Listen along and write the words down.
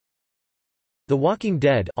The Walking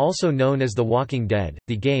Dead, also known as The Walking Dead,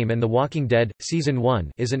 The Game and The Walking Dead, Season 1,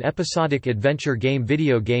 is an episodic adventure game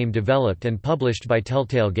video game developed and published by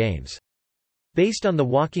Telltale Games. Based on the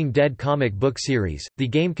Walking Dead comic book series, the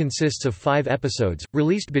game consists of 5 episodes,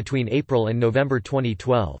 released between April and November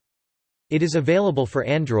 2012. It is available for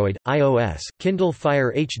Android, iOS, Kindle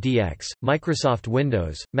Fire HDX, Microsoft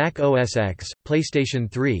Windows, Mac OS X, PlayStation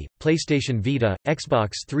 3, PlayStation Vita,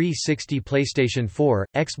 Xbox 360, PlayStation 4,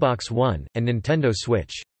 Xbox One, and Nintendo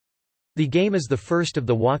Switch. The game is the first of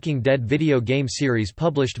the Walking Dead video game series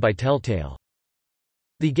published by Telltale.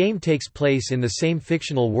 The game takes place in the same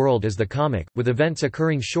fictional world as the comic, with events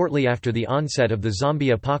occurring shortly after the onset of the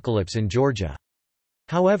zombie apocalypse in Georgia.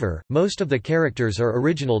 However, most of the characters are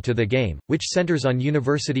original to the game, which centers on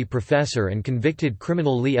university professor and convicted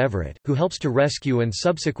criminal Lee Everett, who helps to rescue and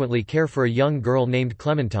subsequently care for a young girl named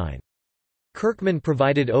Clementine. Kirkman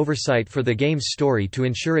provided oversight for the game's story to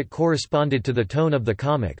ensure it corresponded to the tone of the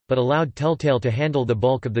comic, but allowed Telltale to handle the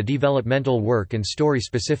bulk of the developmental work and story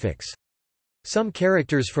specifics. Some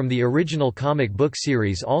characters from the original comic book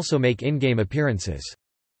series also make in-game appearances.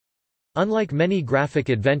 Unlike many graphic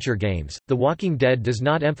adventure games, The Walking Dead does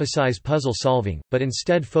not emphasize puzzle solving, but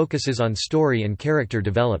instead focuses on story and character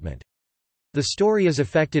development. The story is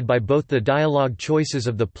affected by both the dialogue choices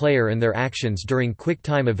of the player and their actions during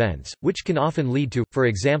quick-time events, which can often lead to, for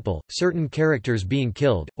example, certain characters being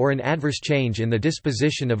killed, or an adverse change in the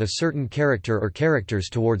disposition of a certain character or characters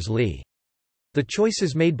towards Lee. The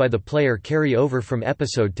choices made by the player carry over from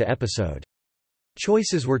episode to episode.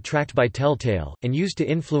 Choices were tracked by Telltale, and used to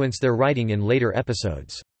influence their writing in later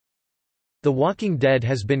episodes. The Walking Dead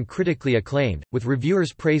has been critically acclaimed, with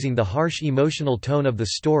reviewers praising the harsh emotional tone of the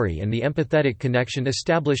story and the empathetic connection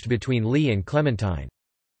established between Lee and Clementine.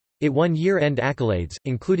 It won year-end accolades,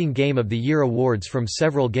 including Game of the Year awards from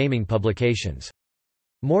several gaming publications.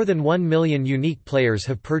 More than 1 million unique players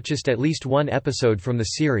have purchased at least one episode from the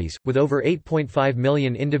series, with over 8.5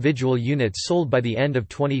 million individual units sold by the end of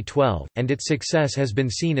 2012, and its success has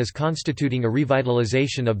been seen as constituting a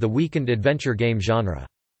revitalization of the weekend adventure game genre.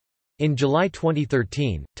 In July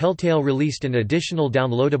 2013, Telltale released an additional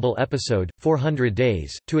downloadable episode, 400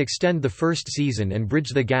 Days, to extend the first season and bridge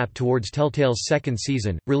the gap towards Telltale's second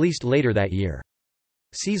season, released later that year.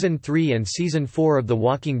 Season 3 and Season 4 of The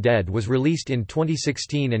Walking Dead was released in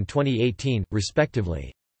 2016 and 2018,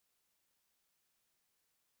 respectively.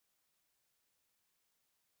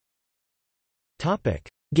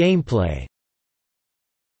 Gameplay.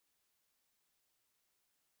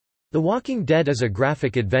 The Walking Dead is a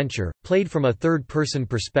graphic adventure, played from a third-person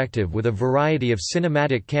perspective with a variety of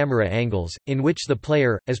cinematic camera angles, in which the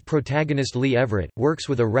player, as protagonist Lee Everett, works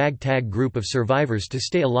with a ragtag group of survivors to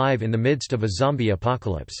stay alive in the midst of a zombie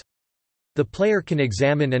apocalypse. The player can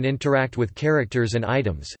examine and interact with characters and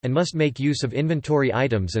items, and must make use of inventory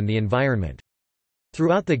items and the environment.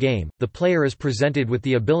 Throughout the game, the player is presented with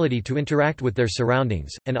the ability to interact with their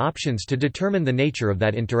surroundings, and options to determine the nature of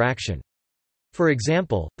that interaction. For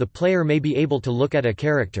example, the player may be able to look at a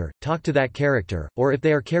character, talk to that character, or if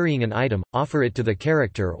they are carrying an item, offer it to the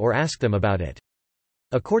character or ask them about it.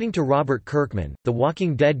 According to Robert Kirkman, The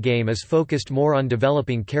Walking Dead game is focused more on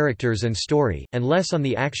developing characters and story, and less on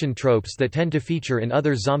the action tropes that tend to feature in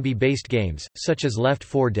other zombie-based games, such as Left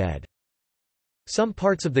 4 Dead. Some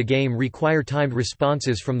parts of the game require timed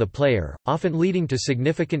responses from the player, often leading to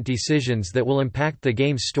significant decisions that will impact the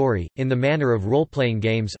game's story, in the manner of role-playing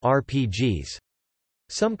games (RPGs).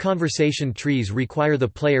 Some conversation trees require the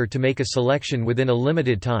player to make a selection within a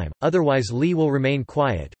limited time, otherwise Lee will remain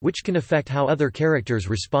quiet, which can affect how other characters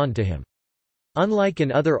respond to him. Unlike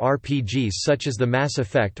in other RPGs such as the Mass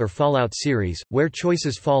Effect or Fallout series, where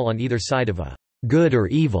choices fall on either side of a good or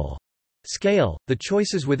evil scale, the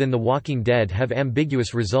choices within The Walking Dead have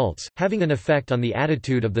ambiguous results, having an effect on the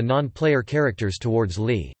attitude of the non-player characters towards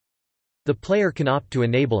Lee. The player can opt to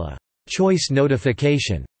enable a choice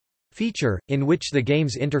notification feature, in which the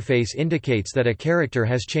game's interface indicates that a character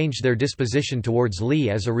has changed their disposition towards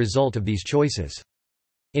Lee as a result of these choices.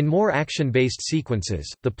 In more action-based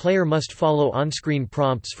sequences, the player must follow on-screen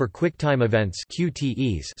prompts for quick-time events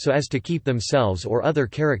 (QTEs) so as to keep themselves or other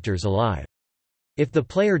characters alive. If the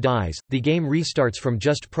player dies, the game restarts from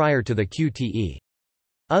just prior to the QTE.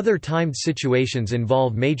 Other timed situations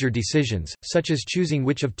involve major decisions, such as choosing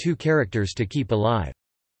which of two characters to keep alive.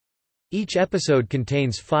 Each episode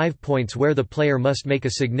contains 5 points where the player must make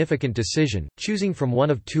a significant decision, choosing from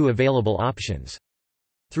one of 2 available options.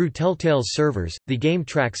 Through Telltale's servers, the game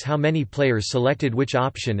tracks how many players selected which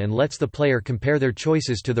option and lets the player compare their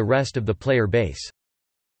choices to the rest of the player base.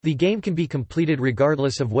 The game can be completed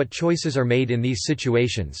regardless of what choices are made in these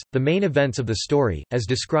situations. The main events of the story, as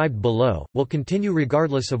described below, will continue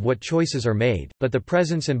regardless of what choices are made, but the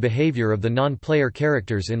presence and behavior of the non-player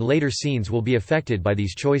characters in later scenes will be affected by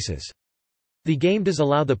these choices. The game does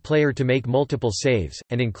allow the player to make multiple saves,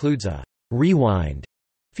 and includes a rewind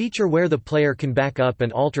feature where the player can back up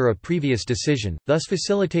and alter a previous decision, thus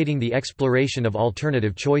facilitating the exploration of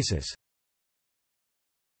alternative choices.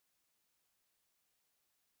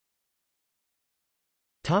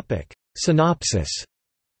 Synopsis.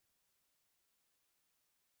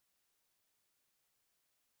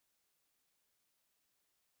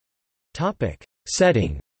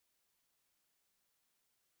 Setting.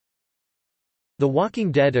 The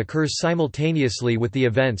Walking Dead occurs simultaneously with the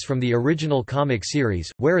events from the original comic series,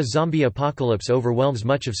 where a zombie apocalypse overwhelms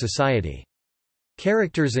much of society.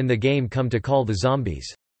 Characters in the game come to call the zombies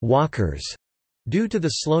walkers due to the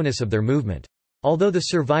slowness of their movement. Although the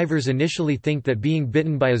survivors initially think that being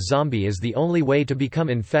bitten by a zombie is the only way to become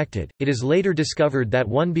infected, it is later discovered that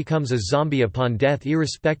one becomes a zombie upon death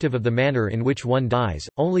irrespective of the manner in which one dies.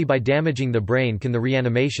 Only by damaging the brain can the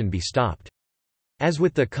reanimation be stopped. As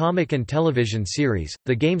with the comic and television series,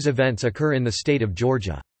 the game's events occur in the state of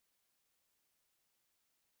Georgia.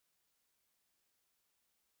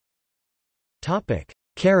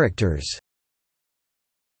 Characters.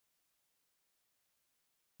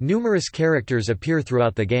 Numerous characters appear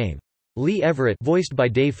throughout the game. Lee Everett, voiced by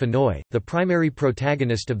Dave Fennoy, the primary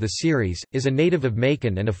protagonist of the series, is a native of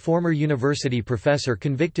Macon and a former university professor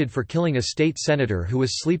convicted for killing a state senator who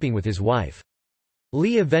was sleeping with his wife.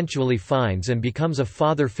 Lee eventually finds and becomes a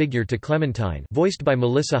father figure to Clementine, voiced by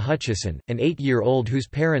Melissa Hutchison, an 8-year-old whose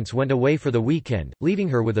parents went away for the weekend, leaving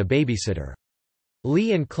her with a babysitter.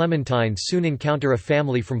 Lee and Clementine soon encounter a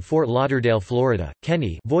family from Fort Lauderdale, Florida.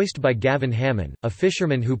 Kenny, voiced by Gavin Hammond, a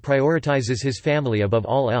fisherman who prioritizes his family above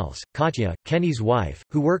all else. Katya, Kenny's wife,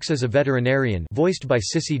 who works as a veterinarian, voiced by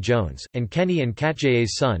Cissy Jones, and Kenny and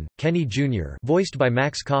Katja's son, Kenny Jr., voiced by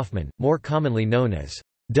Max Kaufman, more commonly known as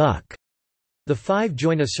Duck. The five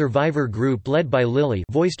join a survivor group led by Lily,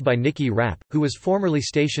 voiced by Nikki Rapp, who was formerly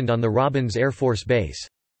stationed on the Robbins Air Force Base.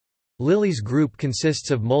 Lily's group consists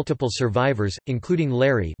of multiple survivors, including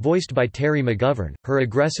Larry, voiced by Terry McGovern, her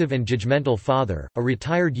aggressive and judgmental father, a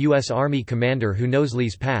retired U.S. Army commander who knows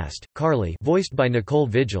Lee's past, Carly, voiced by Nicole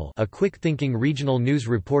Vigil, a quick-thinking regional news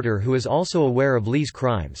reporter who is also aware of Lee's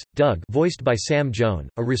crimes, Doug, voiced by Sam Jones,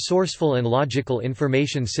 a resourceful and logical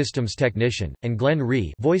information systems technician, and Glenn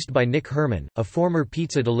Rhee, voiced by Nick Herman, a former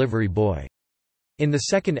pizza delivery boy. In the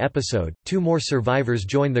second episode, two more survivors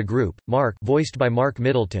join the group, Mark, voiced by Mark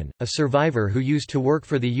Middleton, a survivor who used to work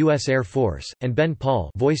for the U.S. Air Force, and Ben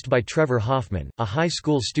Paul, voiced by Trevor Hoffman, a high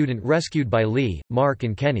school student rescued by Lee, Mark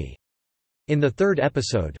and Kenny. In the third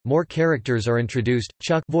episode, more characters are introduced: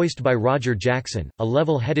 Chuck, voiced by Roger Jackson, a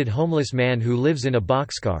level-headed homeless man who lives in a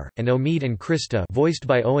boxcar, and Omid and Krista, voiced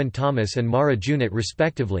by Owen Thomas and Mara Junit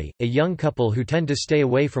respectively, a young couple who tend to stay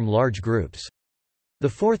away from large groups. The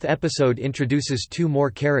fourth episode introduces two more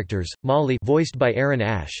characters: Molly, voiced by Erin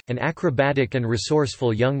Ash, an acrobatic and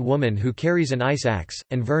resourceful young woman who carries an ice axe,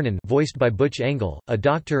 and Vernon, voiced by Butch Engel, a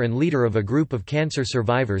doctor and leader of a group of cancer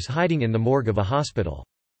survivors hiding in the morgue of a hospital.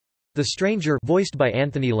 The Stranger, voiced by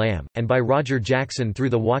Anthony Lamb, and by Roger Jackson through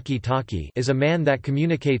the walkie-talkie, is a man that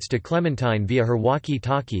communicates to Clementine via her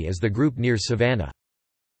walkie-talkie as the group nears Savannah.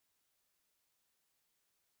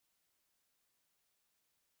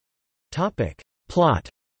 Plot.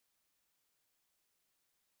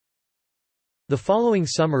 The following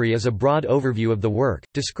summary is a broad overview of the work,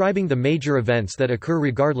 describing the major events that occur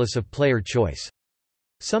regardless of player choice.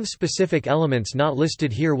 Some specific elements not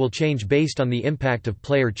listed here will change based on the impact of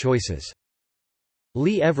player choices.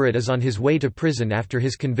 Lee Everett is on his way to prison after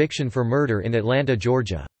his conviction for murder in Atlanta,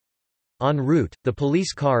 Georgia. En route, the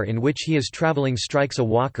police car in which he is traveling strikes a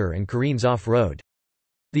walker and careens off-road.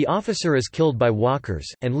 The officer is killed by walkers,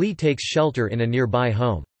 and Lee takes shelter in a nearby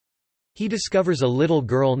home. He discovers a little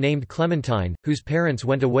girl named Clementine, whose parents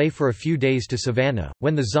went away for a few days to Savannah,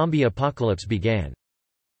 when the zombie apocalypse began.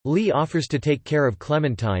 Lee offers to take care of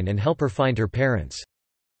Clementine and help her find her parents.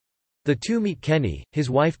 The two meet Kenny, his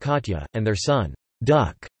wife Katya, and their son,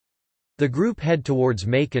 Duck. The group head towards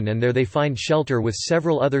Macon and there they find shelter with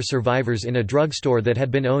several other survivors in a drugstore that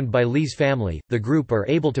had been owned by Lee's family. The group are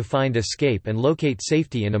able to find escape and locate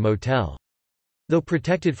safety in a motel. Though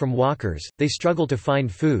protected from walkers, they struggle to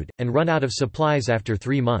find food, and run out of supplies after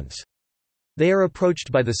 3 months. They are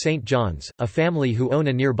approached by the St. Johns, a family who own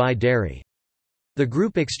a nearby dairy. The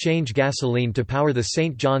group exchange gasoline to power the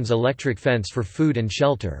St. John's electric fence for food and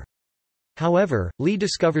shelter. However, Lee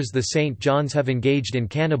discovers the St. Johns have engaged in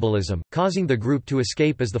cannibalism, causing the group to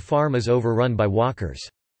escape as the farm is overrun by walkers.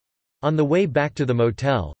 On the way back to the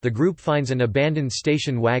motel, the group finds an abandoned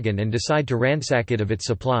station wagon and decide to ransack it of its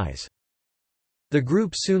supplies. The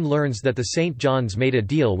group soon learns that the St. Johns made a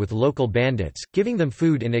deal with local bandits, giving them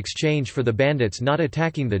food in exchange for the bandits not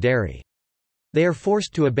attacking the dairy. They are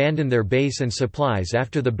forced to abandon their base and supplies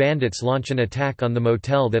after the bandits launch an attack on the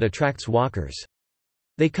motel that attracts walkers.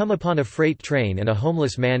 They come upon a freight train and a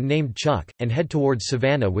homeless man named Chuck, and head towards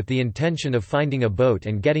Savannah with the intention of finding a boat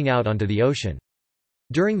and getting out onto the ocean.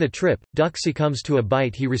 During the trip, Duck succumbs to a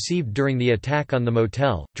bite he received during the attack on the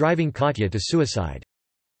motel, driving Katya to suicide.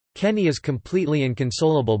 Kenny is completely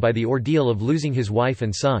inconsolable by the ordeal of losing his wife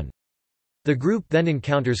and son. The group then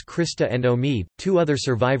encounters Krista and Omid, two other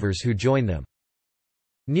survivors who join them.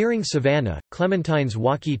 Nearing Savannah, Clementine's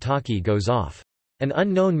walkie-talkie goes off. An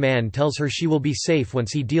unknown man tells her she will be safe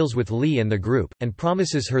once he deals with Lee and the group, and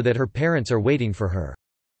promises her that her parents are waiting for her.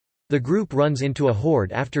 The group runs into a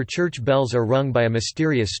horde after church bells are rung by a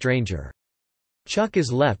mysterious stranger. Chuck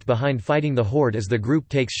is left behind fighting the horde as the group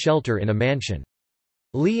takes shelter in a mansion.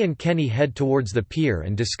 Lee and Kenny head towards the pier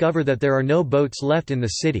and discover that there are no boats left in the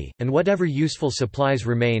city, and whatever useful supplies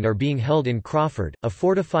remain are being held in Crawford, a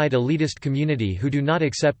fortified elitist community who do not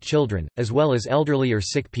accept children, as well as elderly or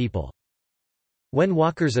sick people. When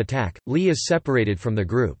walkers attack, Lee is separated from the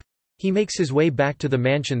group. He makes his way back to the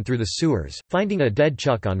mansion through the sewers, finding a dead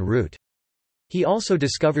Chuck en route. He also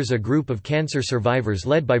discovers a group of cancer survivors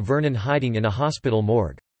led by Vernon hiding in a hospital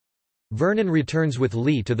morgue. Vernon returns with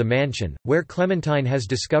Lee to the mansion, where Clementine has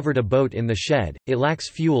discovered a boat in the shed. It lacks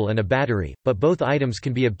fuel and a battery, but both items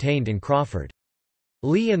can be obtained in Crawford.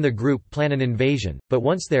 Lee and the group plan an invasion, but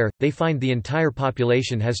once there, they find the entire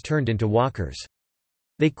population has turned into walkers.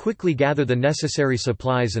 They quickly gather the necessary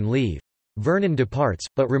supplies and leave. Vernon departs,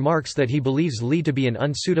 but remarks that he believes Lee to be an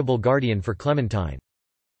unsuitable guardian for Clementine.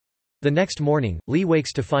 The next morning, Lee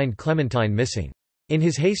wakes to find Clementine missing. In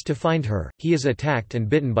his haste to find her, he is attacked and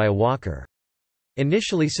bitten by a walker.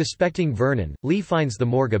 Initially suspecting Vernon, Lee finds the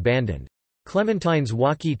morgue abandoned. Clementine's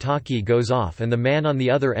walkie-talkie goes off and the man on the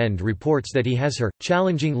other end reports that he has her,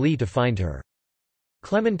 challenging Lee to find her.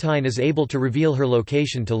 Clementine is able to reveal her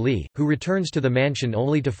location to Lee, who returns to the mansion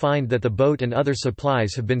only to find that the boat and other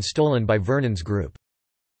supplies have been stolen by Vernon's group.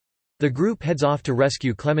 The group heads off to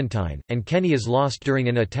rescue Clementine, and Kenny is lost during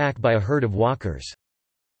an attack by a herd of walkers.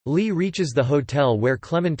 Lee reaches the hotel where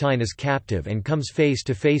Clementine is captive and comes face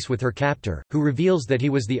to face with her captor, who reveals that he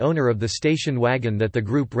was the owner of the station wagon that the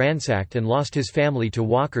group ransacked and lost his family to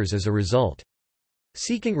walkers as a result.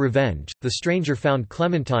 Seeking revenge, the stranger found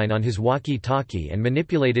Clementine on his walkie-talkie and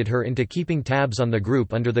manipulated her into keeping tabs on the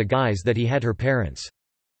group under the guise that he had her parents.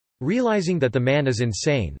 Realizing that the man is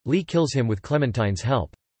insane, Lee kills him with Clementine's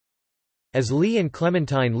help. As Lee and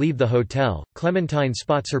Clementine leave the hotel, Clementine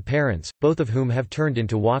spots her parents, both of whom have turned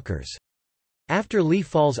into walkers. After Lee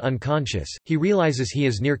falls unconscious, he realizes he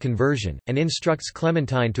is near conversion, and instructs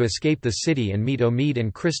Clementine to escape the city and meet Omid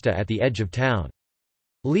and Krista at the edge of town.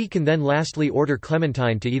 Lee can then lastly order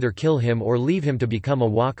Clementine to either kill him or leave him to become a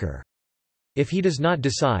walker. If he does not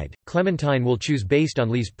decide, Clementine will choose based on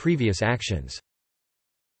Lee's previous actions.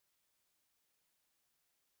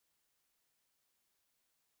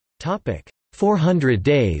 Topic: 400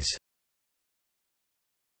 Days.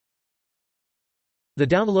 The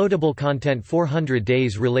downloadable content 400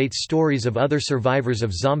 Days relates stories of other survivors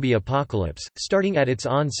of zombie apocalypse, starting at its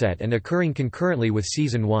onset and occurring concurrently with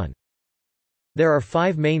Season 1. There are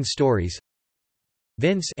 5 main stories.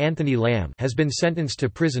 Vince Anthony Lamb has been sentenced to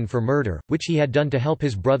prison for murder, which he had done to help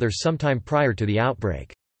his brother sometime prior to the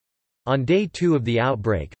outbreak. On day 2 of the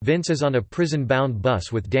outbreak, Vince is on a prison-bound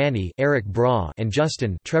bus with Danny Eric Braw and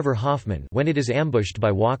Justin Trevor Hoffman when it is ambushed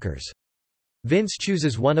by walkers. Vince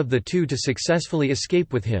chooses one of the 2 to successfully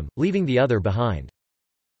escape with him, leaving the other behind.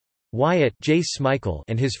 Wyatt Jace Smikle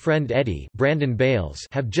and his friend Eddie Brandon Bales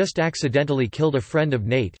have just accidentally killed a friend of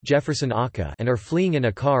Nate Jefferson Aka and are fleeing in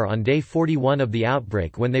a car on day 41 of the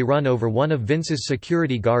outbreak when they run over one of Vince's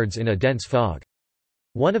security guards in a dense fog.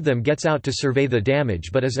 One of them gets out to survey the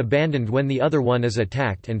damage but is abandoned when the other one is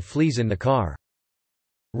attacked and flees in the car.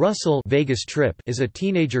 Russell Vegas Trip is a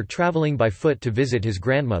teenager traveling by foot to visit his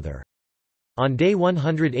grandmother. On day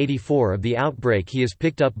 184 of the outbreak he is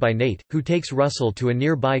picked up by Nate, who takes Russell to a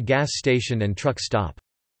nearby gas station and truck stop.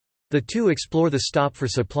 The 2 explore the stop for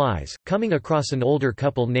supplies, coming across an older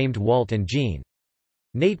couple named Walt and Jean.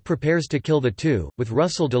 Nate prepares to kill the 2, with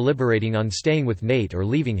Russell deliberating on staying with Nate or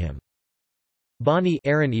leaving him. Bonnie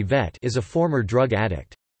Erin Yvette is a former drug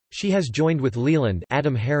addict. She has joined with Leland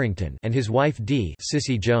Adam Harrington and his wife Dee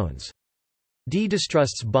Sissy Jones. Dee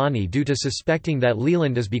distrusts Bonnie due to suspecting that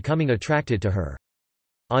Leland is becoming attracted to her.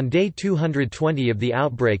 On day 220 of the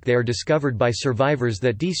outbreak they are discovered by survivors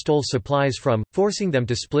that Dee stole supplies from, forcing them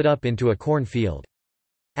to split up into a corn field.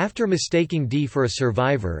 After mistaking Dee for a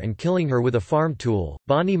survivor and killing her with a farm tool,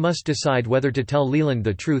 Bonnie must decide whether to tell Leland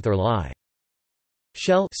the truth or lie.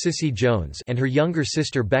 Shell Cissy Jones and her younger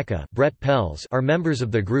sister Becca Brett Pells are members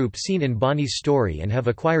of the group seen in Bonnie's story and have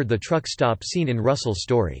acquired the truck stop seen in Russell's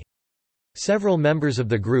story. Several members of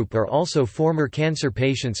the group are also former cancer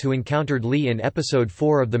patients who encountered Lee in episode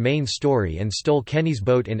 4 of the main story and stole Kenny's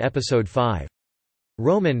boat in episode 5.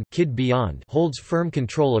 Roman Kid Beyond holds firm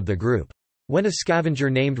control of the group. When a scavenger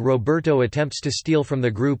named Roberto attempts to steal from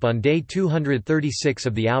the group on day 236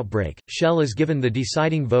 of the outbreak, Shell is given the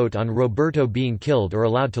deciding vote on Roberto being killed or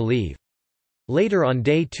allowed to leave. Later on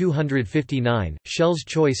day 259, Shell's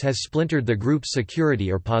choice has splintered the group's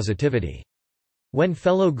security or positivity. When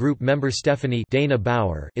fellow group member Stephanie Dana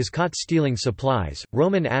Bauer is caught stealing supplies,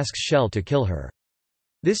 Roman asks Shell to kill her.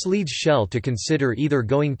 This leads Shell to consider either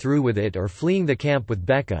going through with it or fleeing the camp with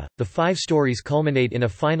Becca. The 5 stories culminate in a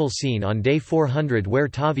final scene on day 400 where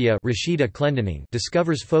Tavia Rashida Clendening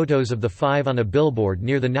discovers photos of the 5 on a billboard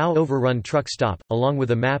near the now overrun truck stop, along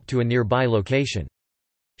with a map to a nearby location.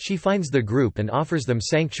 She finds the group and offers them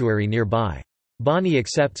sanctuary nearby. Bonnie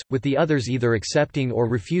accepts, with the others either accepting or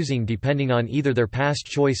refusing depending on either their past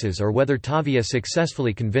choices or whether Tavia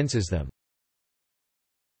successfully convinces them.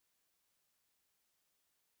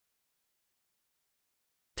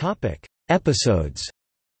 Episodes.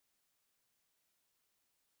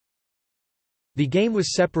 The game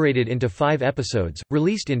was separated into 5 episodes,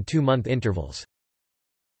 released in 2-month intervals.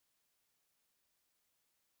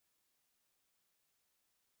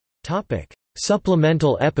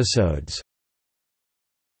 Supplemental episodes.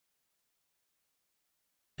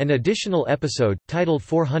 An additional episode, titled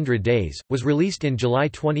 400 Days, was released in July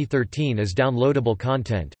 2013 as downloadable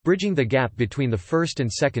content, bridging the gap between the first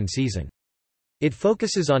and second season. It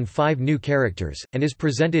focuses on 5 new characters, and is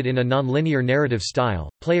presented in a non-linear narrative style.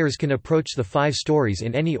 Players can approach the 5 stories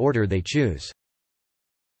in any order they choose.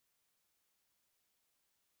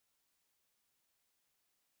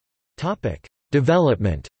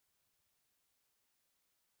 Development.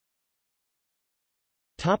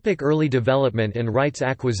 Early development and rights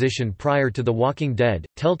acquisition. Prior to The Walking Dead,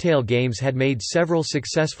 Telltale Games had made several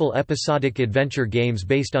successful episodic adventure games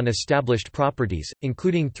based on established properties,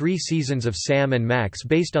 including 3 seasons of Sam and Max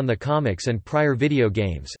based on the comics and prior video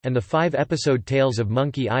games, and the 5-episode Tales of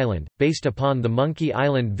Monkey Island, based upon the Monkey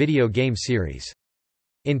Island video game series.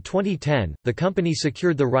 In 2010, the company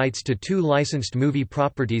secured the rights to 2 licensed movie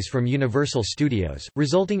properties from Universal Studios,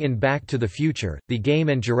 resulting in Back to the Future, the game,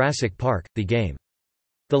 and Jurassic Park, the game.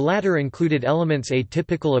 The latter included elements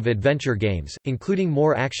atypical of adventure games, including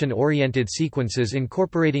more action-oriented sequences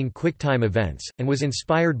incorporating QuickTime events, and was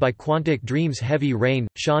inspired by Quantic Dream's Heavy Rain.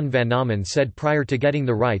 Sean Van Namen said prior to getting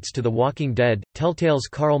the rights to The Walking Dead, Telltale's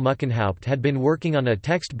Carl Muckenhaupt had been working on a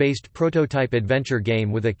text-based prototype adventure game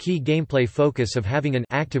with a key gameplay focus of having an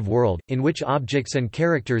active world, in which objects and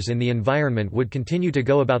characters in the environment would continue to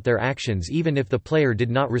go about their actions even if the player did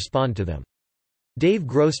not respond to them. Dave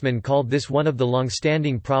Grossman called this one of the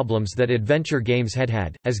long-standing problems that adventure games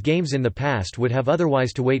had, as games in the past would have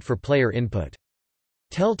otherwise to wait for player input.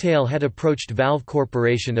 Telltale had approached Valve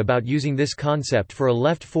Corporation about using this concept for a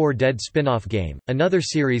Left 4 Dead spin-off game, another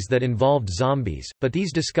series that involved zombies, but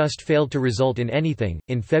these discussed failed to result in anything.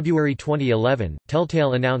 In February 2011,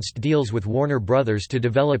 Telltale announced deals with Warner Brothers to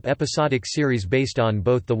develop episodic series based on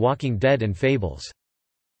both The Walking Dead and Fables.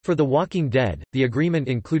 For The Walking Dead, the agreement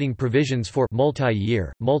including provisions for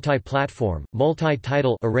multi-year, multi-platform,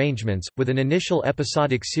 multi-title arrangements, with an initial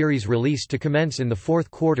episodic series release to commence in the 4th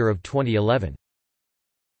quarter of 2011.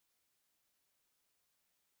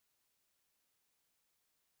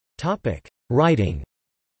 Writing.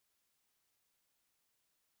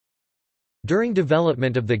 During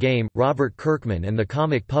development of the game, Robert Kirkman and the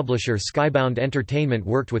comic publisher Skybound Entertainment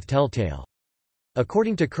worked with Telltale.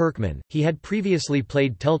 According to Kirkman, he had previously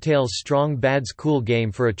played Telltale's Strong Bad's Cool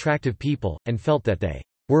game for attractive people, and felt that they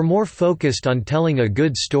were more focused on telling a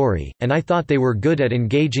good story, and I thought they were good at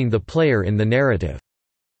engaging the player in the narrative.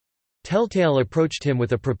 Telltale approached him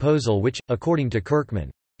with a proposal which, according to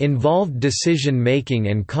Kirkman, involved decision-making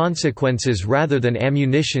and consequences rather than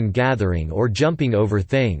ammunition gathering or jumping over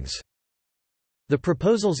things. The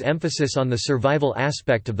proposal's emphasis on the survival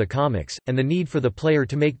aspect of the comics, and the need for the player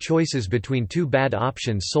to make choices between 2 bad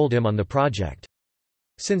options sold him on the project.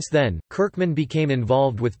 Since then, Kirkman became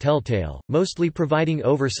involved with Telltale, mostly providing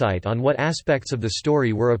oversight on what aspects of the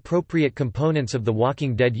story were appropriate components of the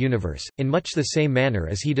Walking Dead universe, in much the same manner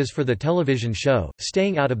as he does for the television show,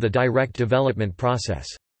 staying out of the direct development process.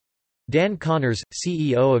 Dan Connors,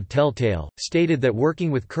 CEO of Telltale, stated that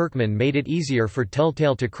working with Kirkman made it easier for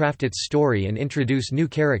Telltale to craft its story and introduce new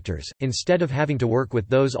characters, instead of having to work with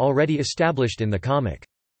those already established in the comic.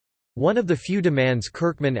 One of the few demands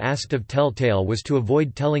Kirkman asked of Telltale was to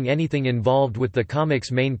avoid telling anything involved with the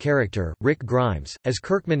comic's main character, Rick Grimes, as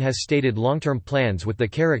Kirkman has stated long-term plans with the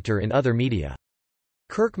character in other media.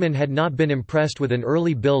 Kirkman had not been impressed with an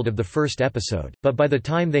early build of the first episode, but by the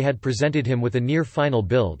time they had presented him with a near-final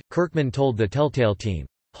build, Kirkman told the Telltale team,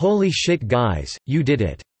 "Holy shit guys, you did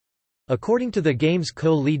it." According to the game's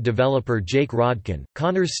co-lead developer Jake Rodkin,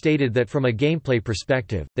 Connors stated that from a gameplay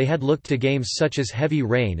perspective, they had looked to games such as Heavy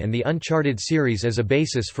Rain and the Uncharted series as a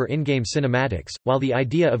basis for in-game cinematics, while the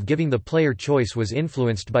idea of giving the player choice was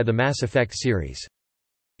influenced by the Mass Effect series.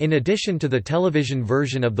 In addition to the television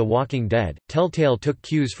version of The Walking Dead, Telltale took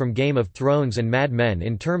cues from Game of Thrones and Mad Men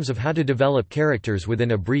in terms of how to develop characters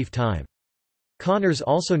within a brief time. Connors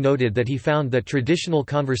also noted that he found that traditional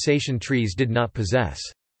conversation trees did not possess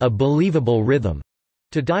a believable rhythm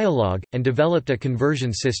to dialogue, and developed a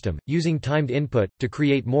conversion system, using timed input, to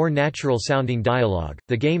create more natural-sounding dialogue.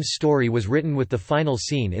 The game's story was written with the final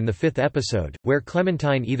scene in the 5th episode, where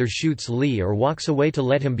Clementine either shoots Lee or walks away to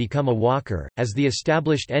let him become a walker, as the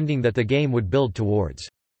established ending that the game would build towards.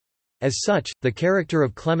 As such, the character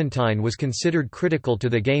of Clementine was considered critical to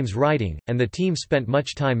the game's writing, and the team spent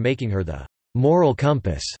much time making her the moral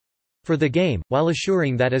compass for the game, while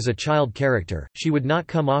assuring that as a child character, she would not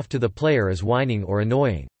come off to the player as whining or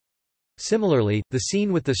annoying. Similarly, the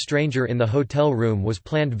scene with the stranger in the hotel room was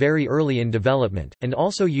planned very early in development, and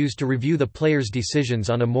also used to review the player's decisions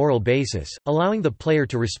on a moral basis, allowing the player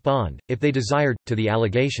to respond, if they desired, to the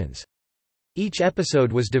allegations. Each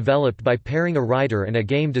episode was developed by pairing a writer and a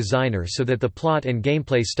game designer so that the plot and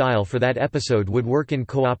gameplay style for that episode would work in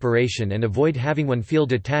cooperation and avoid having one feel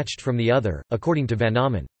detached from the other, according to Van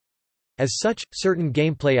Amen. As such, certain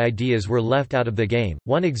gameplay ideas were left out of the game.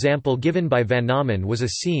 One example given by Van Amen was a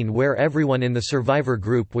scene where everyone in the survivor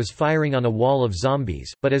group was firing on a wall of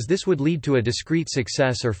zombies, but as this would lead to a discrete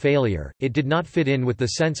success or failure, it did not fit in with the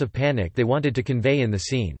sense of panic they wanted to convey in the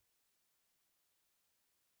scene.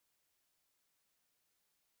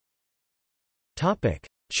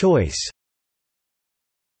 Choice.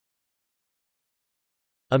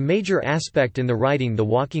 A major aspect in the writing The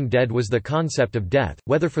Walking Dead was the concept of death,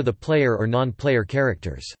 whether for the player or non-player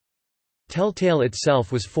characters. Telltale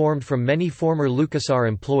itself was formed from many former LucasArts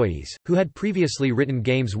employees, who had previously written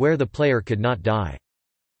games where the player could not die.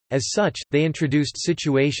 As such, they introduced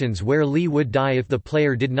situations where Lee would die if the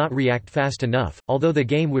player did not react fast enough, although the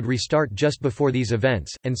game would restart just before these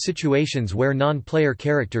events, and situations where non-player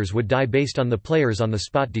characters would die based on the player's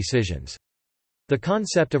on-the-spot decisions. The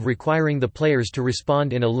concept of requiring the players to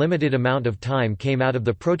respond in a limited amount of time came out of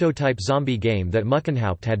the prototype zombie game that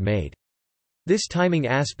Muckenhaupt had made. This timing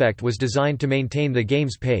aspect was designed to maintain the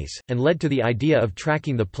game's pace, and led to the idea of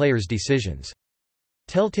tracking the player's decisions.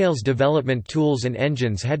 Telltale's development tools and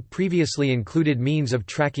engines had previously included means of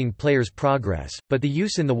tracking players' progress, but the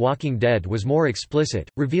use in The Walking Dead was more explicit,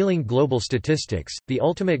 revealing global statistics. The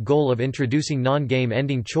ultimate goal of introducing non-game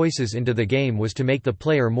ending choices into the game was to make the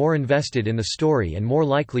player more invested in the story and more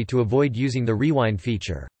likely to avoid using the rewind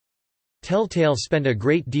feature. Telltale spent a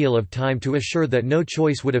great deal of time to assure that no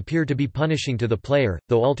choice would appear to be punishing to the player,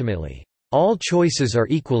 though ultimately, all choices are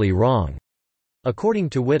equally wrong, according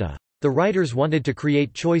to Witta. The writers wanted to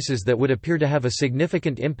create choices that would appear to have a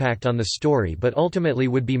significant impact on the story but ultimately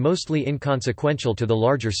would be mostly inconsequential to the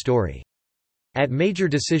larger story. At major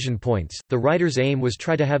decision points, the writers' aim was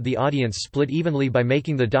try to have the audience split evenly by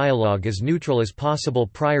making the dialogue as neutral as possible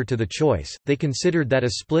prior to the choice. They considered that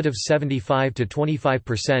a split of 75 to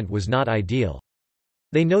 25% was not ideal.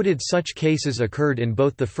 They noted such cases occurred in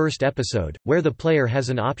both the first episode, where the player has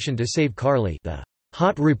an option to save Carly, the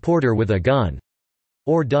hot reporter with a gun,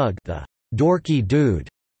 or Doug, the dorky dude,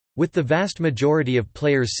 with the vast majority of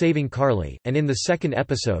players saving Carly, and in the second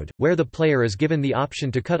episode, where the player is given the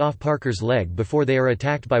option to cut off Parker's leg before they are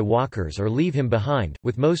attacked by walkers or leave him behind,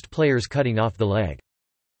 with most players cutting off the leg.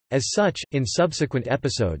 As such, in subsequent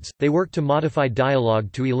episodes, they worked to modify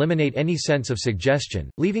dialogue to eliminate any sense of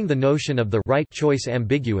suggestion, leaving the notion of the right choice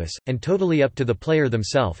ambiguous, and totally up to the player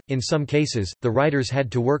themselves. In some cases, the writers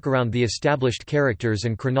had to work around the established characters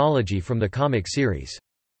and chronology from the comic series.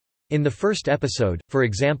 In the first episode, for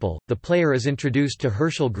example, the player is introduced to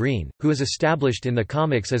Herschel Green, who is established in the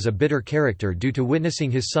comics as a bitter character due to witnessing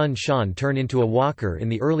his son Sean turn into a walker in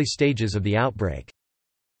the early stages of the outbreak.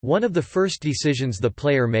 One of the first decisions the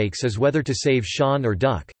player makes is whether to save Sean or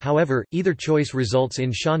duck, however, either choice results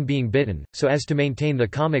in Sean being bitten, so as to maintain the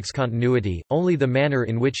comics continuity, only the manner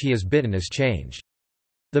in which he is bitten is changed.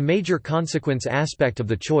 The major consequence aspect of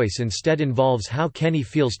the choice instead involves how Kenny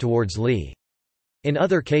feels towards Lee. In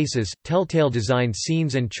other cases, Telltale designed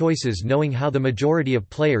scenes and choices knowing how the majority of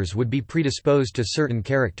players would be predisposed to certain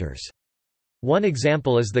characters. One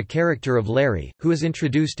example is the character of Larry, who is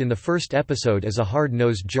introduced in the first episode as a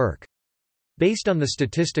hard-nosed jerk. Based on the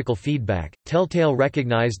statistical feedback, Telltale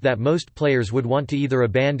recognized that most players would want to either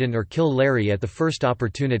abandon or kill Larry at the first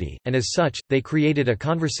opportunity, and as such, they created a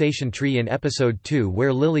conversation tree in episode 2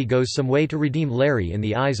 where Lily goes some way to redeem Larry in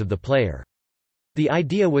the eyes of the player. The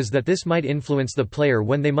idea was that this might influence the player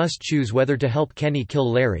when they must choose whether to help Kenny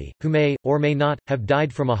kill Larry, who may, or may not, have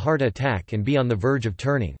died from a heart attack and be on the verge of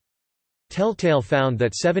turning. Telltale found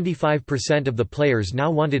that 75% of the players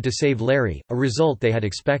now wanted to save Larry, a result they had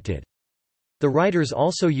expected. The writers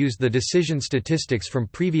also used the decision statistics from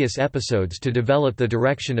previous episodes to develop the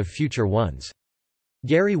direction of future ones.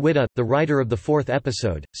 Gary Whitta, the writer of the fourth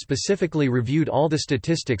episode, specifically reviewed all the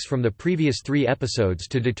statistics from the previous 3 episodes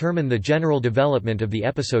to determine the general development of the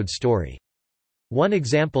episode's story. One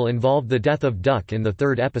example involved the death of Duck in the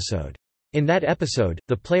 3rd episode. In that episode,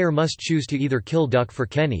 the player must choose to either kill Duck for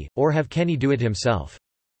Kenny, or have Kenny do it himself.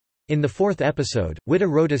 In the 4th episode, Whitta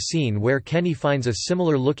wrote a scene where Kenny finds a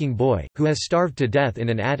similar-looking boy, who has starved to death in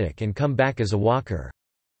an attic and come back as a walker.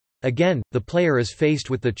 Again, the player is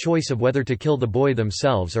faced with the choice of whether to kill the boy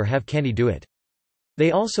themselves or have Kenny do it.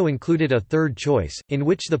 They also included a third choice, in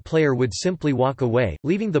which the player would simply walk away,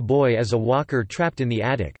 leaving the boy as a walker trapped in the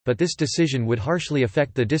attic, but this decision would harshly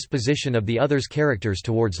affect the disposition of the others' characters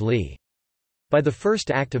towards Lee. By the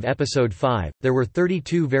first act of episode 5, there were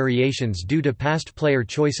 32 variations due to past player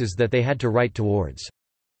choices that they had to write towards.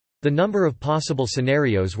 The number of possible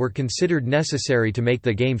scenarios were considered necessary to make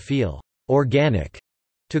the game feel organic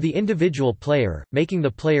to the individual player, making the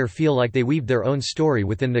player feel like they weaved their own story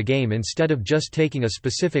within the game instead of just taking a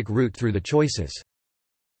specific route through the choices.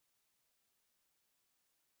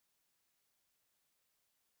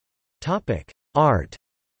 Art.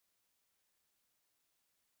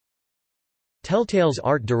 Telltale's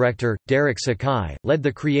art director, Derek Sakai, led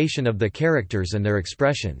the creation of the characters and their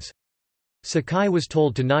expressions. Sakai was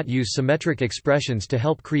told to not use symmetric expressions to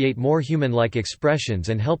help create more human-like expressions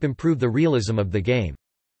and help improve the realism of the game.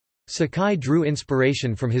 Sakai drew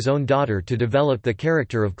inspiration from his own daughter to develop the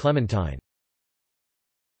character of Clementine.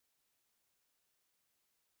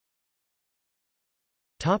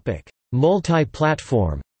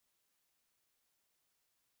 Multi-platform.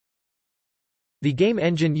 The game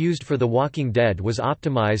engine used for The Walking Dead was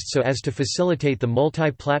optimized so as to facilitate the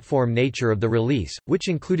multi-platform nature of the release, which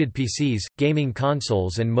included PCs, gaming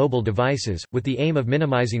consoles and mobile devices, with the aim of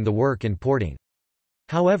minimizing the work in porting.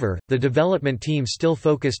 However, the development team still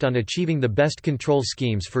focused on achieving the best control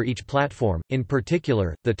schemes for each platform. In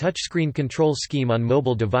particular, the touchscreen control scheme on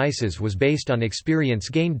mobile devices was based on experience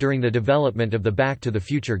gained during the development of the Back to the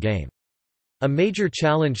Future game. A major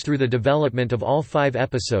challenge through the development of all 5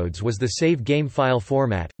 episodes was the save game file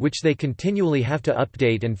format, which they continually have to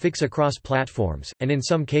update and fix across platforms, and in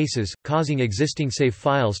some cases, causing existing save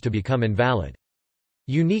files to become invalid.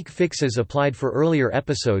 Unique fixes applied for earlier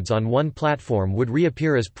episodes on one platform would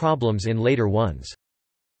reappear as problems in later ones.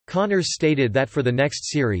 Connors stated that for the next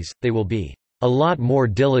series, they will be a lot more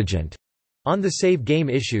diligent on the save game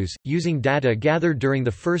issues, using data gathered during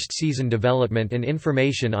the first season development and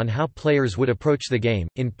information on how players would approach the game.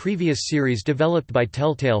 In previous series developed by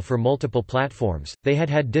Telltale for multiple platforms, they had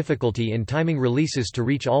had difficulty in timing releases to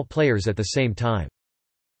reach all players at the same time.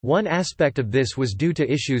 One aspect of this was due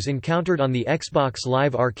to issues encountered on the Xbox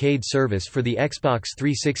Live Arcade service for the Xbox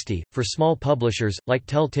 360. For small publishers, like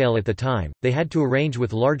Telltale at the time, they had to arrange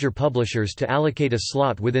with larger publishers to allocate a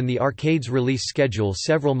slot within the arcade's release schedule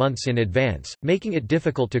several months in advance, making it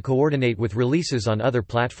difficult to coordinate with releases on other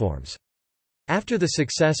platforms. After the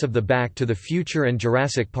success of the Back to the Future and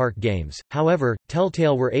Jurassic Park games, however,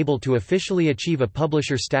 Telltale were able to officially achieve a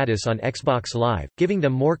publisher status on Xbox Live, giving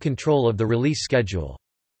them more control of the release schedule.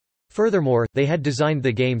 Furthermore, they had designed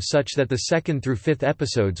the game such that the 2nd through 5th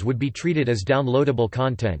episodes would be treated as downloadable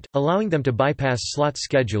content, allowing them to bypass slot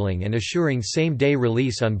scheduling and assuring same-day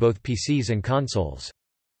release on both PCs and consoles.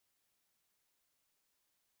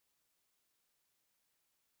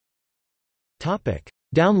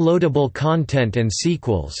 Downloadable content and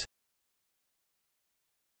sequels.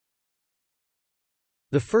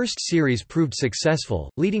 The first series proved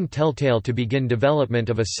successful, leading Telltale to begin development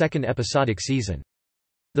of a second episodic season.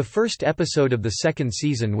 The first episode of the second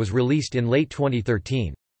season was released in late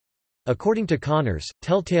 2013. According to Connors,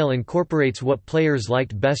 Telltale incorporates what players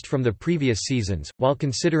liked best from the previous seasons, while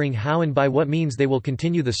considering how and by what means they will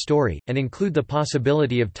continue the story, and include the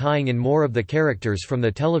possibility of tying in more of the characters from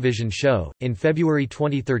the television show. In February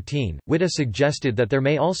 2013, Wita suggested that there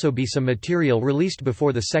may also be some material released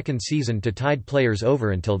before the second season to tide players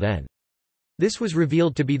over until then. This was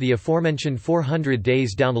revealed to be the aforementioned 400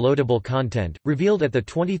 Days downloadable content, revealed at the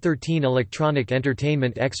 2013 Electronic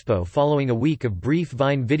Entertainment Expo following a week of brief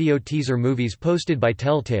Vine video teaser movies posted by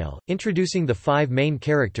Telltale, introducing the 5 main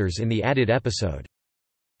characters in the added episode.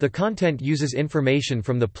 The content uses information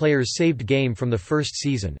from the player's saved game from the first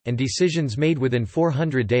season, and decisions made within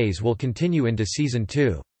 400 days will continue into Season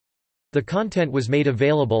 2. The content was made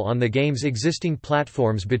available on the game's existing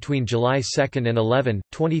platforms between July 2 and 11,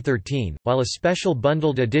 2013, while a special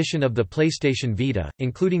bundled edition of the PlayStation Vita,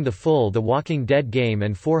 including the full The Walking Dead game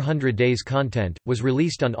and 400 Days content, was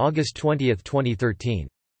released on August 20, 2013.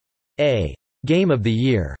 A Game of the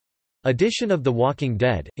Year edition of The Walking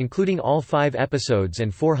Dead, including all 5 episodes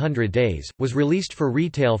and 400 Days, was released for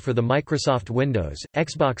retail for the Microsoft Windows,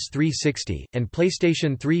 Xbox 360, and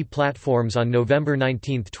PlayStation 3 platforms on November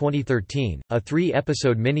 19, 2013. A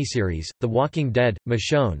 3-episode miniseries, The Walking Dead: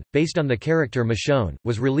 Michonne, based on the character Michonne,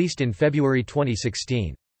 was released in February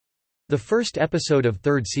 2016. The first episode of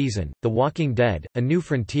third season, The Walking Dead: A New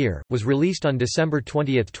Frontier, was released on December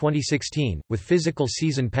 20, 2016, with physical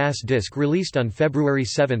season pass disc released on February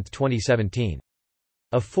 7, 2017.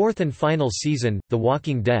 A fourth and final season, The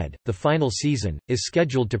Walking Dead: The Final Season, is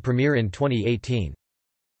scheduled to premiere in 2018.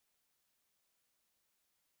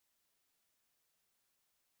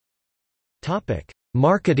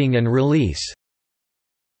 Marketing and release.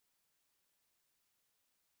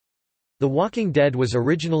 The Walking Dead was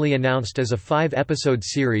originally announced as a 5-episode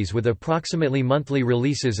series with approximately monthly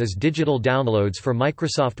releases as digital downloads for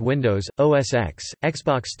Microsoft Windows, OS X,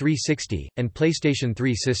 Xbox 360, and PlayStation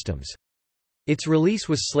 3 systems. Its release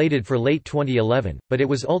was slated for late 2011, but it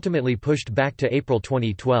was ultimately pushed back to April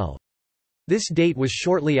 2012. This date was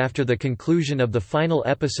shortly after the conclusion of the final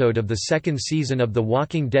episode of the second season of The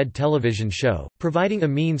Walking Dead television show, providing a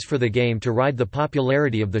means for the game to ride the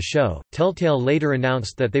popularity of the show. Telltale later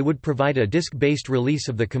announced that they would provide a disc-based release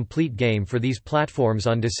of the complete game for these platforms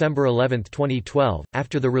on December 11, 2012,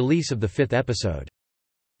 after the release of the 5th episode.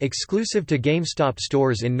 Exclusive to GameStop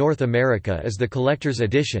stores in North America is the Collector's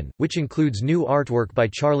Edition, which includes new artwork by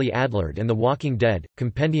Charlie Adlard and The Walking Dead,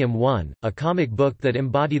 Compendium 1, a comic book that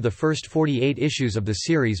embody the first 48 issues of the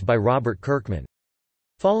series by Robert Kirkman.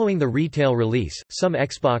 Following the retail release, some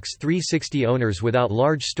Xbox 360 owners without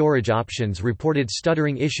large storage options reported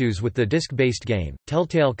stuttering issues with the disc-based game.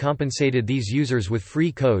 Telltale compensated these users with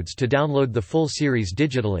free codes to download the full series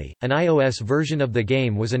digitally. An iOS version of the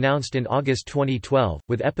game was announced in August 2012,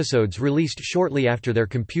 with episodes released shortly after their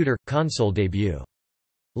console debut.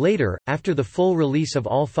 Later, after the full release of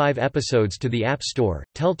all 5 episodes to the App Store,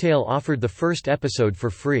 Telltale offered the first episode for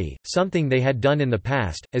free, something they had done in the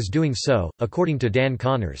past, as doing so, according to Dan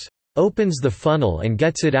Connors, opens the funnel and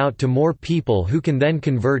gets it out to more people who can then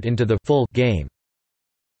convert into the full game.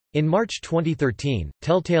 In March 2013,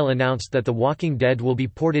 Telltale announced that The Walking Dead will be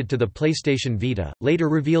ported to the PlayStation Vita, later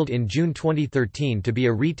revealed in June 2013 to be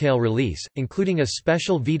a retail release, including a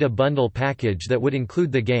special Vita bundle package that would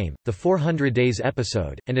include the game, the 400 Days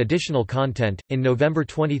episode, and additional content. In November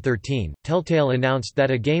 2013, Telltale announced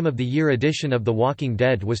that a Game of the Year edition of The Walking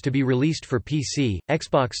Dead was to be released for PC,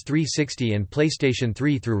 Xbox 360, and PlayStation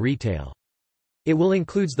 3 through retail. It will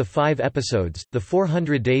include the 5 episodes, the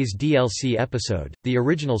 400 Days DLC episode, the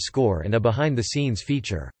original score and a behind-the-scenes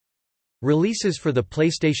feature. Releases for the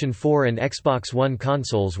PlayStation 4 and Xbox One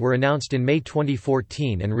consoles were announced in May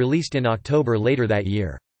 2014 and released in October later that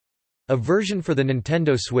year. A version for the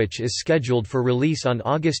Nintendo Switch is scheduled for release on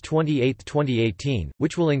August 28, 2018,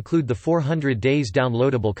 which will include the 400 Days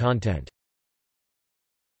downloadable content.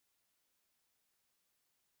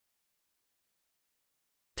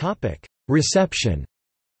 Reception.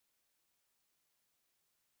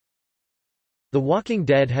 The Walking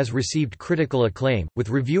Dead has received critical acclaim, with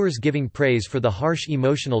reviewers giving praise for the harsh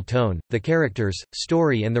emotional tone, the characters,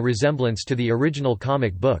 story and the resemblance to the original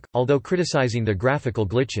comic book, although criticizing the graphical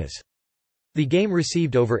glitches. The game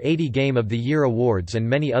received over 80 Game of the Year awards and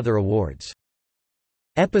many other awards.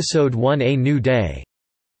 Episode 1: A New Day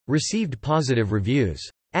received positive reviews.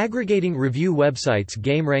 Aggregating review websites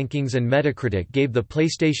GameRankings and Metacritic gave the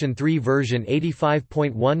PlayStation 3 version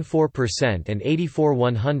 85.14% and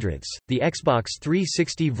 84/100ths, the Xbox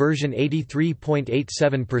 360 version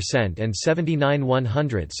 83.87% and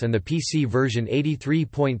 79/100ths, and the PC version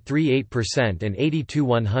 83.38% and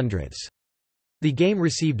 82/100ths. The game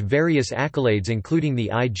received various accolades including the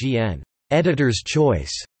IGN Editor's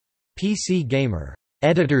Choice, PC Gamer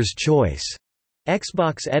Editor's Choice,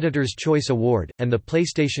 Xbox Editor's Choice Award, and the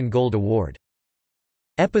PlayStation Gold Award.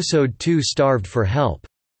 Episode 2 Starved for Help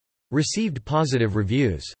received positive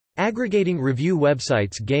reviews. Aggregating review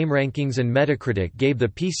websites GameRankings and Metacritic gave the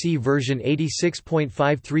PC version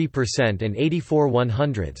 86.53% and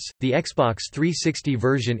 84/100ths, the Xbox 360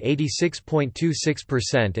 version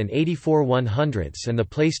 86.26% and 84/100ths, and the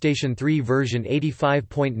PlayStation 3 version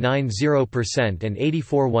 85.90% and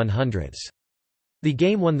 84/100ths. The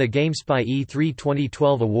game won the GameSpy E3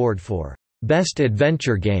 2012 award for Best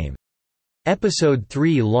Adventure Game. Episode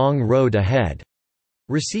 3 Long Road Ahead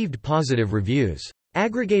received positive reviews.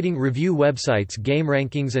 Aggregating review websites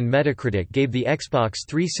GameRankings and Metacritic gave the Xbox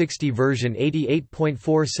 360 version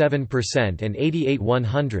 88.47% and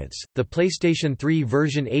 88/100ths, the PlayStation 3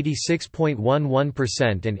 version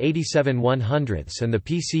 86.11% and 87/100ths, and the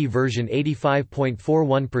PC version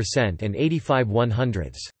 85.41% and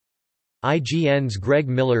 85/100ths. IGN's Greg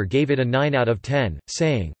Miller gave it a 9 out of 10,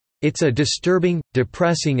 saying, "It's a disturbing,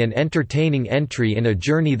 depressing and entertaining entry in a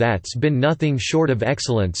journey that's been nothing short of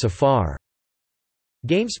excellent so far."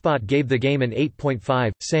 GameSpot gave the game an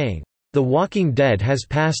 8.5, saying, "The Walking Dead has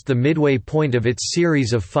passed the midway point of its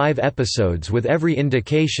series of 5 episodes with every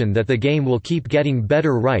indication that the game will keep getting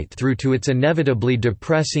better right through to its inevitably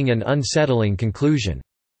depressing and unsettling conclusion."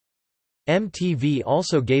 MTV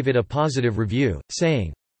also gave it a positive review,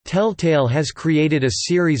 saying, "Telltale has created a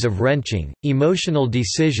series of wrenching, emotional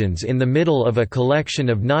decisions in the middle of a collection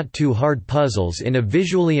of not-too-hard puzzles in a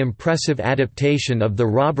visually impressive adaptation of the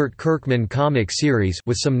Robert Kirkman comic series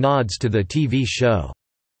with some nods to the TV show."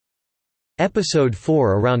 Episode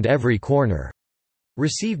 4 Around Every Corner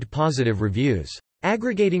received positive reviews.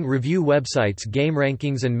 Aggregating review websites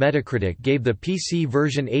GameRankings and Metacritic gave the PC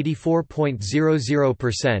version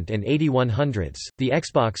 84.00% and 81/100ths, the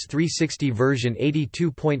Xbox 360 version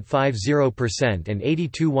 82.50% and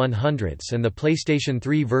 82/100ths, and the PlayStation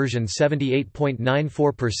 3 version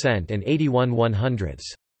 78.94% and 81/100ths.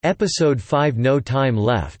 Episode 5 No Time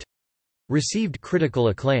Left received critical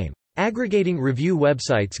acclaim. Aggregating review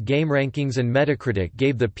websites GameRankings and Metacritic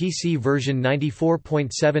gave the PC version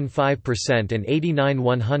 94.75% and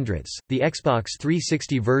 89/100ths, the Xbox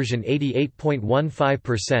 360 version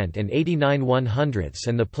 88.15% and 89/100ths,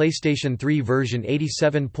 and the PlayStation 3 version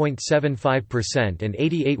 87.75% and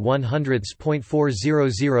 88/100ths.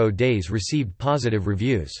 400 days received positive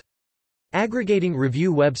reviews. Aggregating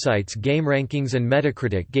review websites GameRankings and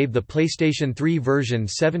Metacritic gave the PlayStation 3 version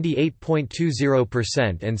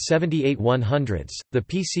 78.20% and 78/100ths, the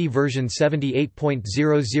PC version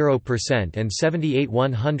 78.00% and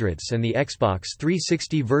 78/100ths, and the Xbox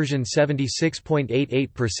 360 version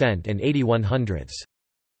 76.88% and 80/100ths.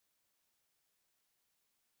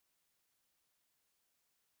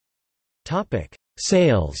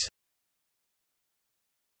 Sales.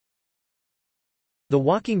 The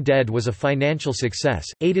Walking Dead was a financial success,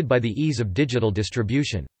 aided by the ease of digital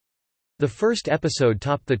distribution. The first episode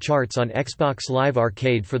topped the charts on Xbox Live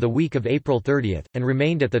Arcade for the week of April 30, and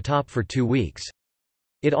remained at the top for 2 weeks.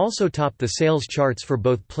 It also topped the sales charts for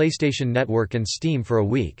both PlayStation Network and Steam for a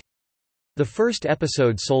week. The first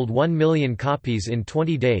episode sold 1 million copies in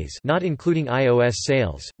 20 days, not including iOS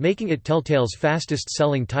sales, making it Telltale's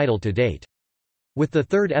fastest-selling title to date. With the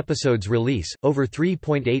third episode's release, over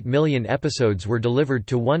 3.8 million episodes were delivered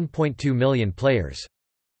to 1.2 million players.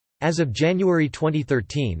 As of January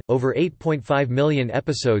 2013, over 8.5 million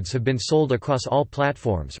episodes have been sold across all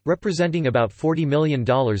platforms, representing about $40 million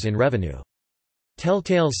in revenue.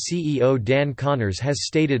 Telltale's CEO Dan Connors has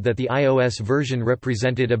stated that the iOS version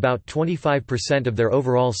represented about 25% of their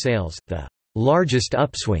overall sales, the largest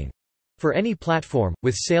upswing for any platform,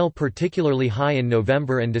 with sale particularly high in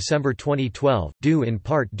November and December 2012, due in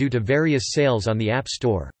part to various sales on the App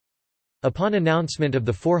Store. Upon announcement of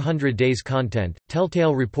the 400 days content,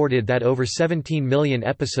 Telltale reported that over 17 million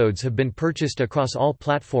episodes have been purchased across all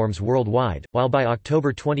platforms worldwide, while by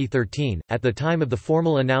October 2013, at the time of the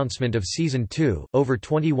formal announcement of Season 2, over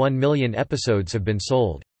 21 million episodes have been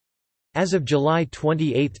sold. As of July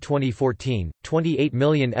 28, 2014, 28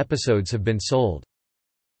 million episodes have been sold.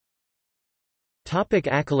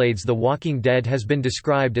 Accolades. The Walking Dead has been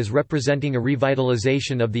described as representing a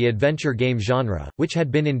revitalization of the adventure game genre, which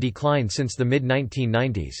had been in decline since the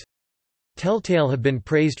mid-1990s. Telltale have been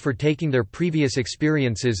praised for taking their previous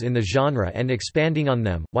experiences in the genre and expanding on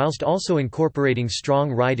them, whilst also incorporating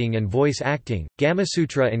strong writing and voice acting.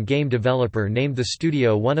 Gamasutra and Game Developer named the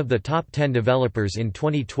studio one of the top 10 developers in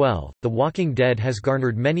 2012. The Walking Dead has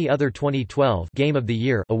garnered many other 2012 Game of the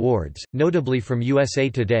Year awards, notably from USA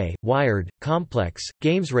Today, Wired, Complex,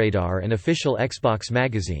 GamesRadar, and Official Xbox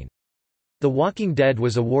Magazine. The Walking Dead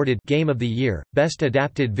was awarded Game of the Year, Best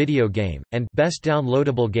Adapted Video Game, and Best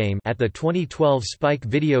Downloadable Game at the 2012 Spike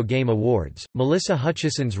Video Game Awards. Melissa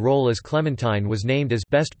Hutchison's role as Clementine was named as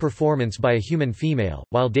Best Performance by a Human Female,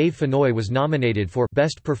 while Dave Fennoy was nominated for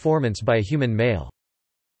Best Performance by a Human Male.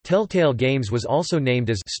 Telltale Games was also named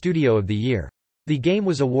as Studio of the Year. The game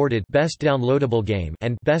was awarded Best Downloadable Game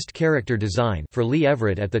and Best Character Design for Lee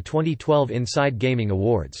Everett at the 2012 Inside Gaming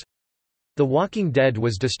Awards. The Walking Dead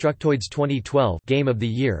was Destructoid's 2012 Game of the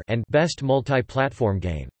Year and Best Multi-Platform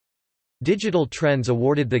Game. Digital Trends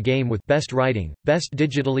awarded the game with Best Writing, Best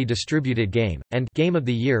Digitally Distributed Game, and Game of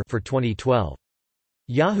the Year for 2012.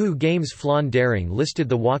 Yahoo Games Flan Daring listed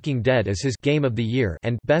The Walking Dead as his Game of the Year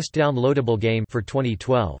and Best Downloadable Game for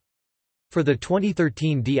 2012. For the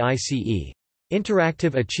 2013 DICE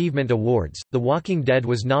Interactive Achievement Awards, The Walking Dead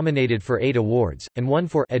was nominated for 8 awards, and won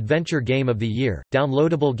for Adventure Game of the Year,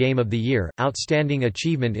 Downloadable Game of the Year, Outstanding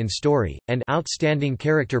Achievement in Story, and Outstanding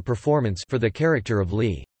Character Performance for the character of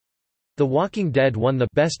Lee. The Walking Dead won the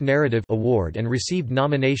Best Narrative Award and received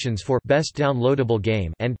nominations for Best Downloadable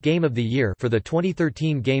Game and Game of the Year for the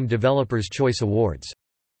 2013 Game Developers' Choice Awards.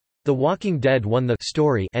 The Walking Dead won the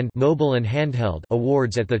Story and Mobile and Handheld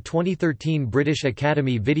Awards at the 2013 British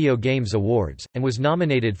Academy Video Games Awards, and was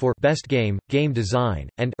nominated for Best Game, Game Design,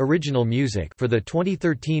 and Original Music for the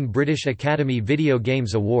 2013 British Academy Video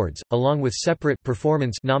Games Awards, along with separate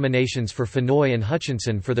performance nominations for Fennoy and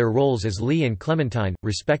Hutchinson for their roles as Lee and Clementine,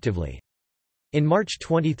 respectively. In March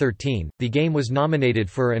 2013, the game was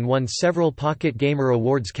nominated for and won several Pocket Gamer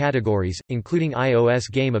Awards categories, including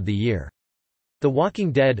iOS Game of the Year. The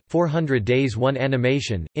Walking Dead: 400 Days won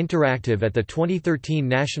Animation, Interactive at the 2013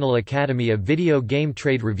 National Academy of Video Game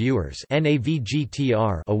Trade Reviewers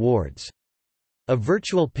Awards. A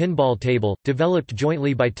virtual pinball table, developed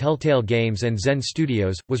jointly by Telltale Games and Zen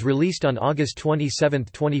Studios, was released on August 27,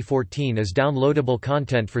 2014 as downloadable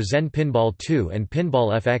content for Zen Pinball 2 and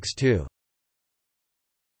Pinball FX2.